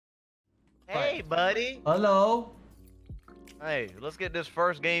Hey, buddy. Hello. Hey, let's get this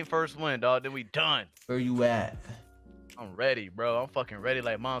first game, first win, dog. Then we done. Where you at? I'm ready, bro. I'm fucking ready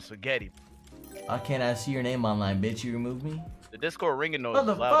like mom spaghetti. Why can't I see your name online, bitch? You removed me? The Discord ringing noise is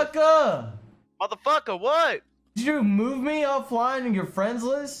loud. Motherfucker! Motherfucker, what? Did you remove me offline in your friends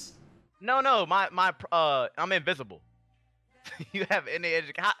list? No, I'm invisible. You have any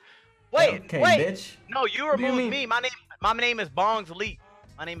education? Wait, okay, wait. Bitch. No, you removed me. My name is Bongs Leap.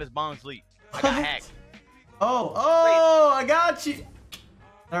 My name is Bongs Leap. I got hacked. Oh, I got you.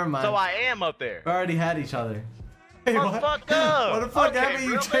 Never mind. So I am up there. We already had each other. Hey, what? What the fuck happened?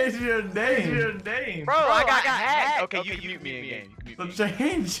 You changed your name. Bro, I got hacked. Okay, you can mute me again. So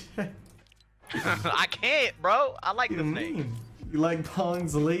change. I can't, bro. I like this name. You like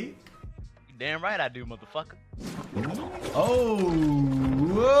Pong's Elite? You damn right I do, motherfucker. Oh,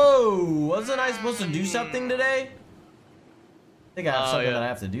 whoa! Wasn't I supposed to do something today? I think I have something that I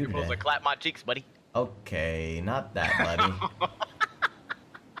have to do today. You're supposed to clap my cheeks, buddy. Okay, not that, buddy.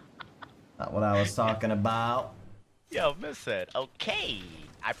 Not what I was talking about. Yo, Miss said, okay,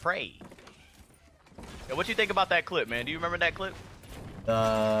 I pray. Yo, what you think about that clip, man? Do you remember that clip?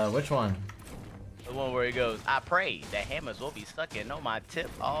 Which one? The one where he goes, I pray the hammers will be sucking on my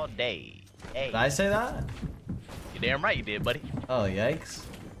tip all day. Hey. Did I say that? You damn right you did, buddy. Oh, yikes.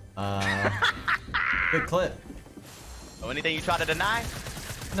 Good clip. So anything you try to deny?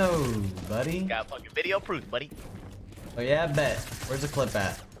 No, buddy. Got fucking video proof, buddy. Oh yeah, I bet. Where's the clip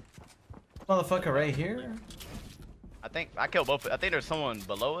at? Motherfucker right here? I think I killed both. I think there's someone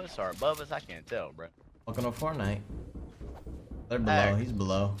below us or above us. I can't tell, bro. Welcome to Fortnite. They're below. He's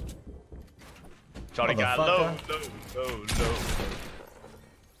below. Shorty got low.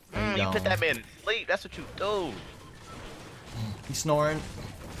 You put that man to sleep. That's what you do. He's snoring.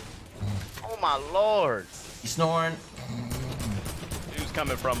 Oh my lord. He's snoring. He was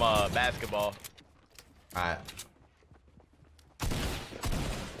coming from basketball. Alright.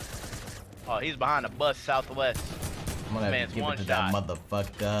 Oh, he's behind the bus southwest. I'm gonna have to give it to that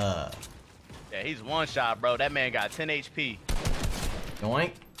motherfucker. Yeah, he's one shot, bro. That man got 10 HP.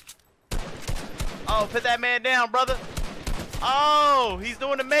 Yoink. Oh, put that man down, brother. Oh, he's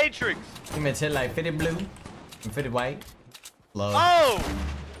doing the Matrix. He meant to hit like 50 blue and 50 white. Low. Oh!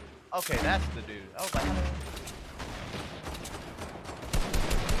 Okay, that's the dude. I was like,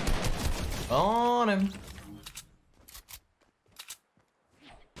 on him.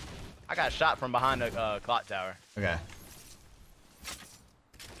 I got shot from behind the clock tower. Okay.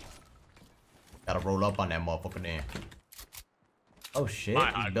 Gotta roll up on that motherfucker then. Oh shit,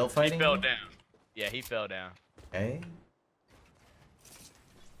 he's built fighting? He fell down. Yeah, he fell down. Okay.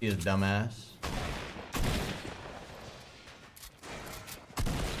 He's a dumbass.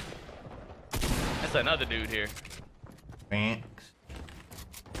 That's another dude here. Thanks.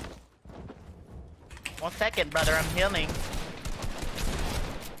 1 second, brother. I'm healing.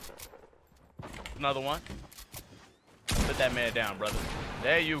 Another one. Put that man down, brother.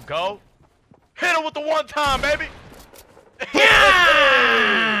 There you go. Hit him with the one time, baby.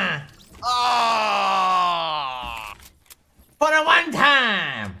 Yeah! Ah! For the one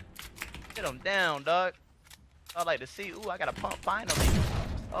time. Hit him down, dog. I'd like to see. Ooh, I got a pump finally.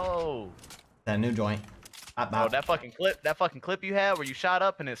 Oh. That new joint. Oh, that fucking clip you had where you shot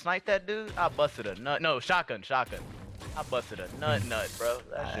up and then sniped that dude. I busted a nut. No, shotgun. I busted a nut, bro.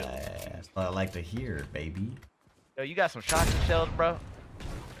 That shit. That's what I like to hear, baby. Yo, you got some shotgun shells, bro?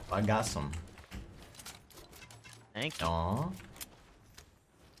 I got some. Thank you. Aww.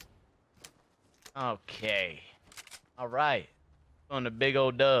 Okay. All right. On the big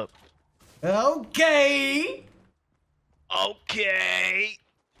old dub. Okay. Okay.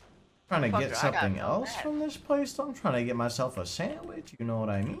 Trying to get something else from this place. I'm trying to get myself a sandwich. You know what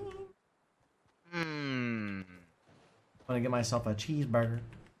I mean? Hmm. I'm gonna get myself a cheeseburger.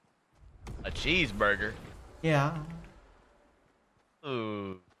 A cheeseburger? Yeah.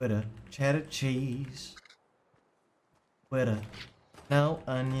 Ooh. With a cheddar cheese. With a no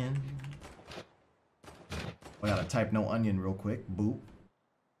onion. I gotta type no onion real quick. Boop.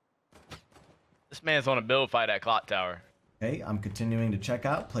 This man's on a build fight at Clock Tower. Okay, I'm continuing to check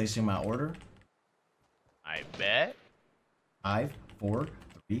out, placing my order. I bet. 5, 4,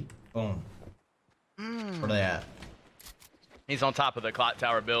 3, boom. Where they at? He's on top of the Clock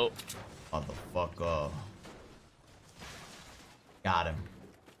Tower build. Motherfucker. Got him.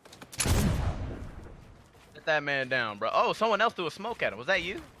 Get that man down, bro. Oh, someone else threw a smoke at him. Was that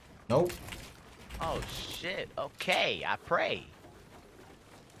you? Nope. Oh, shit. Okay, I pray.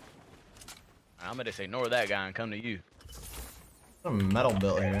 I'm gonna just ignore that guy and come to you. A metal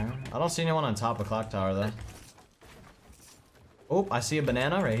built here. I don't see anyone on top of Clock Tower, though. Oh, I see a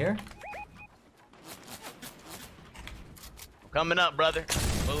banana right here. coming up, brother.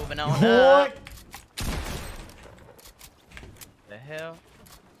 Moving on What? up. The hell?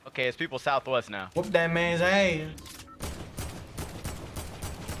 Okay, it's people southwest now. Whoop that man's ass.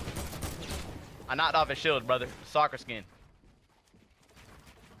 I knocked off his shield, brother. Soccer skin.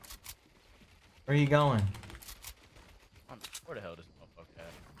 Where you going? Where the hell does this motherfucker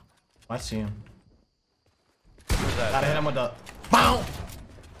at? I see him. Where's that? Gotta hit him with the bow.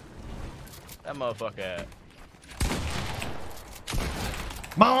 That motherfucker at?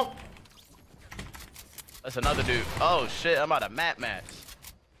 Bow. That's another dude. Oh shit, I'm out of map match.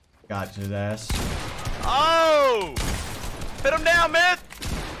 Got his ass. Oh! Hit him down, man!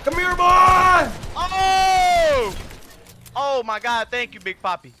 Come here, boy! Oh! Oh my god, thank you, Big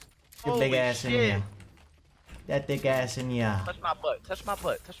Poppy. Your big ass in ya. That thick ass in ya. Touch my butt, touch my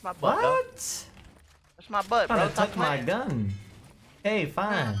butt, touch my butt, dog. What? Touch my butt, bro. Trying to Stop touch my playing. gun. Hey,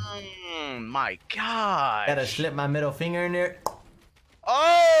 fine. My god. Gotta slip my middle finger in there.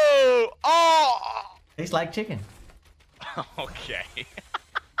 Oh! Oh! Tastes like chicken. Okay.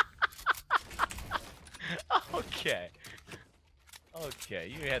 Okay. Okay,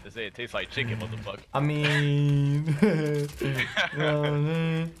 you had to say it tastes like chicken, motherfucker. I mean,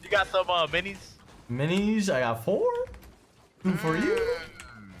 You got some minis? minis. I got 4. 2 for you.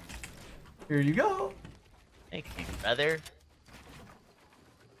 Here you go. Thank you, brother.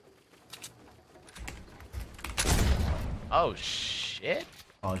 Oh shit!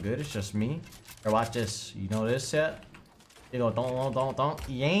 All good. It's just me. Here, watch this. You know this set? You go, don't.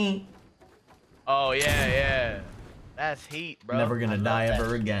 You ain't. Oh yeah. That's heat, bro. Never gonna die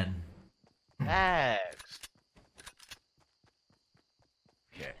ever again. Facts.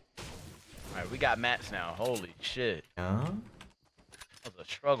 Okay. All right, we got mats now. Holy shit. Huh? That was a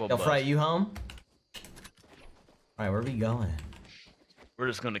struggle. They'll bus. fry you home. All right, where we going? We're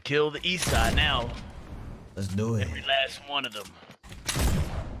just gonna kill the east side now. Let's do it. Every last one of them.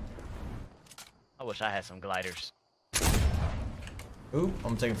 I wish I had some gliders. Oop,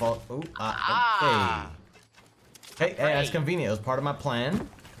 I'm taking fall. Oop, Ah. Hey, that's convenient. It was part of my plan.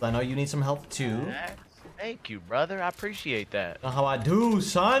 'Cause I know you need some help too. Thank you, brother. I appreciate that. Know how I do,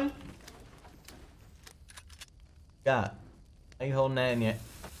 son. God, how you holding that in yet?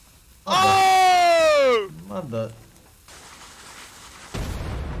 Oh! Mother.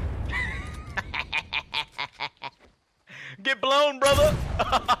 Get blown, brother.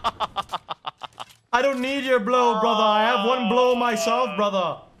 I don't need your blow, brother. I have 1 blow myself,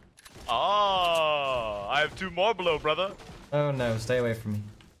 brother. Oh, I have 2 more blow, brother. Oh no, stay away from me.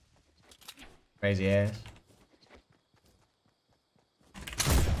 Crazy ass.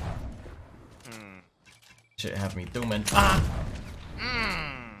 Shit have me dooming. Ah!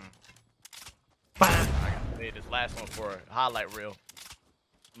 Bah! I gotta say this last one for a highlight reel.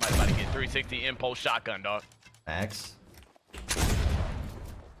 Somebody about to get 360 impulse shotgun, dog. Facts.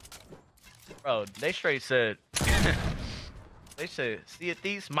 Bro, they straight said, they said, see it,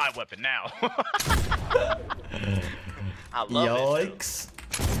 these my weapon now. I love it. Yikes.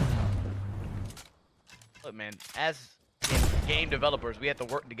 Look, man, as game developers, we have to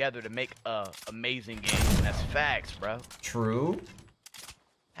work together to make amazing games. And that's facts, bro. True.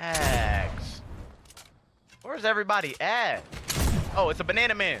 Facts. Where's everybody at? Oh, it's a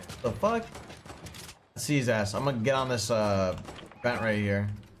banana man. The fuck? See his ass. I'm gonna get on this vent right here.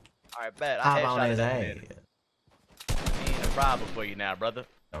 All right, bet. Hop I on his ass. Ain't a problem for you now, brother.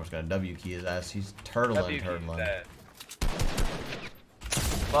 I'm just gonna W key his ass. He's turtling. That.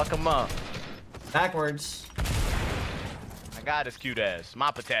 Fuck him up. Backwards. I got his cute ass.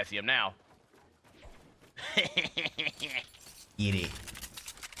 My potassium now. Get it.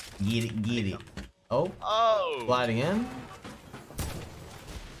 Get it. Get it. Oh. Oh. Gliding in.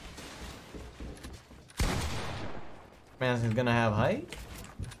 Man's gonna have height.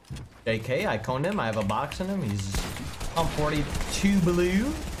 JK, I coned him. I have a box in him. He's on 42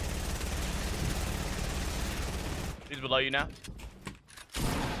 blue. He's below you now.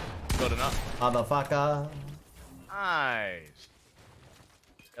 Good enough. Motherfucker. Nice.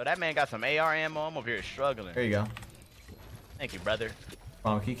 Yo, that man got some AR ammo. I'm over here struggling. There you go. Thank you, brother.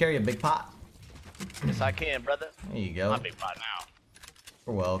 Can you carry a big pot? Yes, I can, brother. There you go. My big pot now.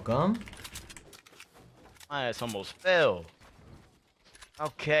 You're welcome. My ass almost fell.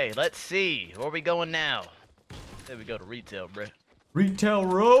 Okay, let's see. Where we going now? There we go to retail, bro. Retail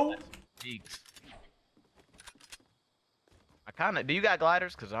row? Cheeks. I kinda, do you got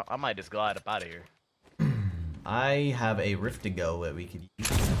gliders? Cause I might just glide up out of here. I have a rift to go that we could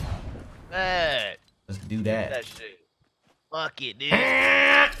use. Bet. Let's do that. That shit. Fuck it, dude.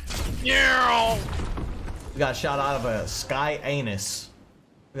 We got shot out of a sky anus.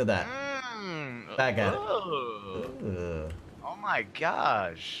 Look at that. Back at it. Oh. Oh my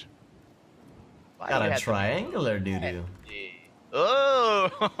gosh. Why Got you a had to- triangular doo-doo.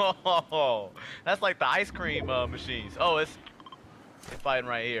 Oh, that's like the ice cream machines. Oh, it's fighting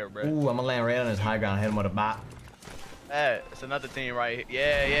right here, bro. Ooh, I'm gonna land right on his high ground, hit him with a bot. Hey, it's another team right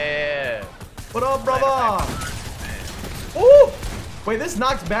here. Yeah. What up, brother? Ooh! Wait, this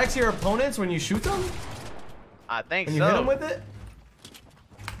knocks back to your opponents when you shoot them? I think When you so. hit them with it?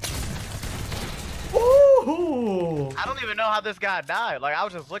 Ooh! I don't even know how this guy died. Like, I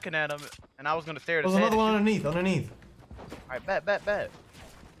was just looking at him, and I was gonna stare at his There's head. another one underneath. All right, bet.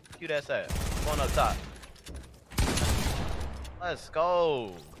 Cue that set. One up top. Let's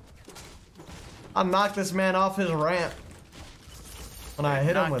go. I knocked this man off his ramp when I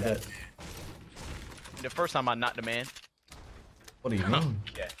hit him with it. The first time I knocked the man. What do you mean?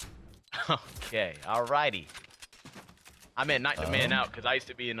 Okay, alrighty. I meant knock the man out because I used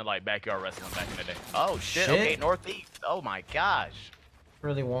to be in the like backyard wrestling back in the day. Oh shit. Okay, northeast. Oh my gosh.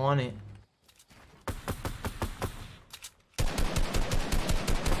 Really want it.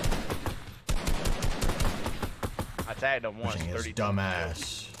 I tagged him once. 30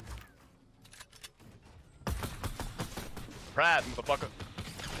 dumbass. Pride, motherfucker.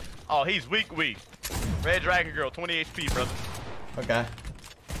 Oh, he's weak. Red Dragon Girl, 20 HP, brother. Okay.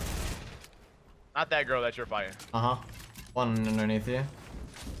 Not that girl that you're fighting. One underneath you.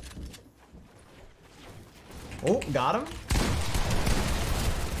 Oh, got him.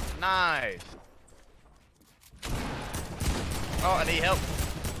 Nice. Oh, I need help.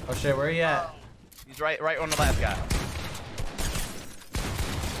 Oh shit, where are you at? He's right on the last guy.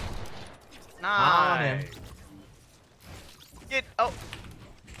 Nice. Get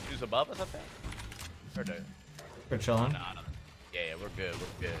who's above us up there? Or no? We're chilling. Nah. Yeah, we're good.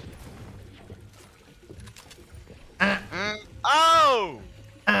 Oh!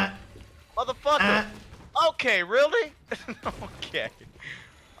 Motherfucker! Okay, really?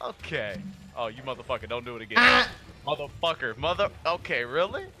 Okay. Oh, you motherfucker, don't do it again. Motherfucker, okay,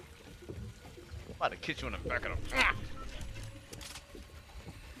 really? I'm about to kick you in the back of the...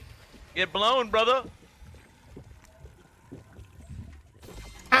 Get blown, brother!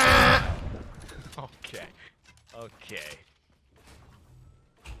 Okay.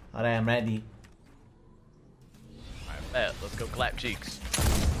 Alright, I'm ready. Alright, bet. Let's go clap cheeks.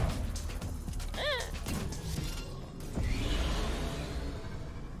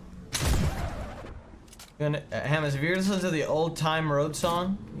 Hamlinz, have you ever listened to the Old Time Road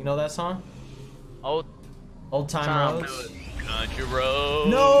song? You know that song? Old Time Roads? Country road.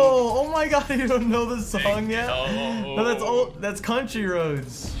 No! Oh my god, you don't know the song yet? No, that's Country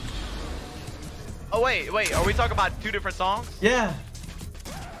Roads. Oh wait, are we talking about two different songs? Yeah.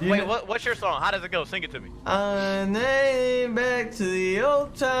 Wait, what's your song? How does it go? Sing it to me. I'm back to the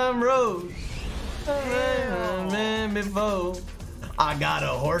old time road. Man before. I got a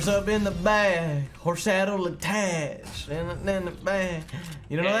horse up in the back, horse saddle attached, in the back.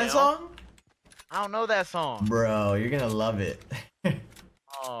 You don't know that song? I don't know that song. Bro, you're gonna love it.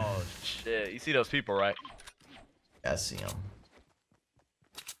 Oh shit! You see those people, right? I see them.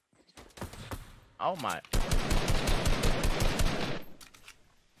 Oh my!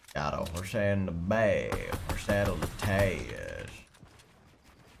 Got a horse in the back, horse saddle attached.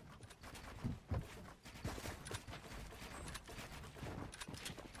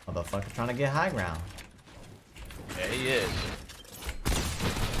 Motherfucker trying to get high ground. Yeah, he is.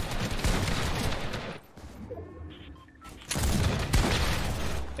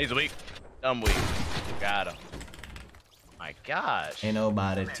 He's weak. Dumb weak. Got him. My gosh. Ain't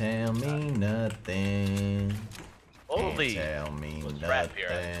nobody tell me nothing. Holy. Can't tell me Let's nothing. wrap here.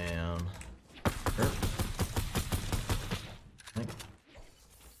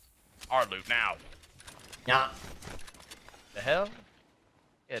 Hard loop now. Yeah. The hell?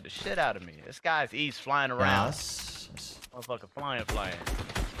 Yeah, the shit out of me. This guy's East flying around. Yes. Motherfucker flying.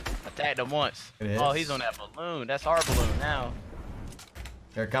 I tagged him once. It is. Oh, he's on that balloon. That's our balloon now.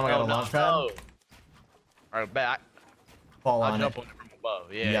 Here, come. I got a launch pad. No. Alright, back. Fall I'll on jump it. on it from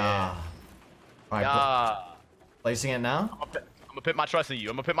above. Yeah. Yeah. All right. Yeah. Placing it now. I'm gonna put my trust in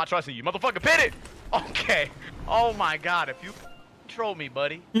you. Motherfucker, pit it! Okay. Oh my god, if you control me,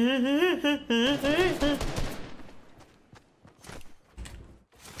 buddy.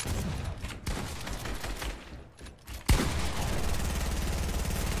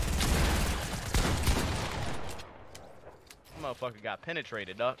 Motherfucker got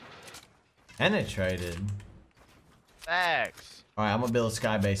penetrated, dog. Penetrated. Facts. All right, I'm gonna build a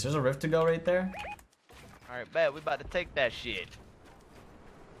sky base. There's a rift to go right there. Alright, bet. We about to take that shit.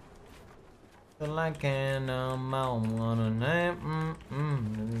 Feel like an I'm on a name.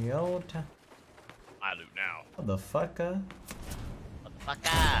 The old time. my loot now. What the fucker?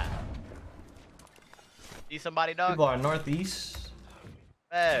 Motherfucker. See somebody, dog? People are northeast.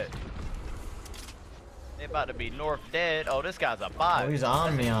 Hey. They about to be north dead. Oh, this guy's a bot. Oh, he's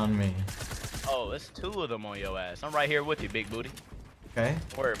on me. Oh, it's 2 of them on your ass. I'm right here with you, big booty. Okay.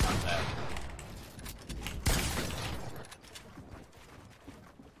 Don't worry about that.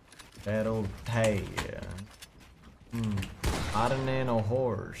 That old tail. Riding in a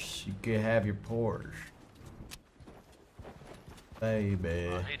horse. You could have your Porsche. Baby.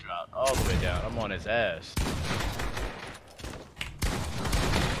 Oh, he dropped all the way down. I'm on his ass.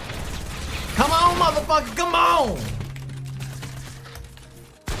 Come on, motherfucker, come on!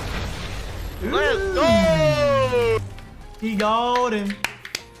 Let's go! He got him.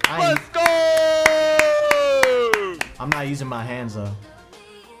 Let's go! I'm not using my hands though.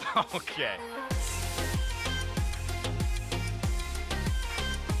 Okay.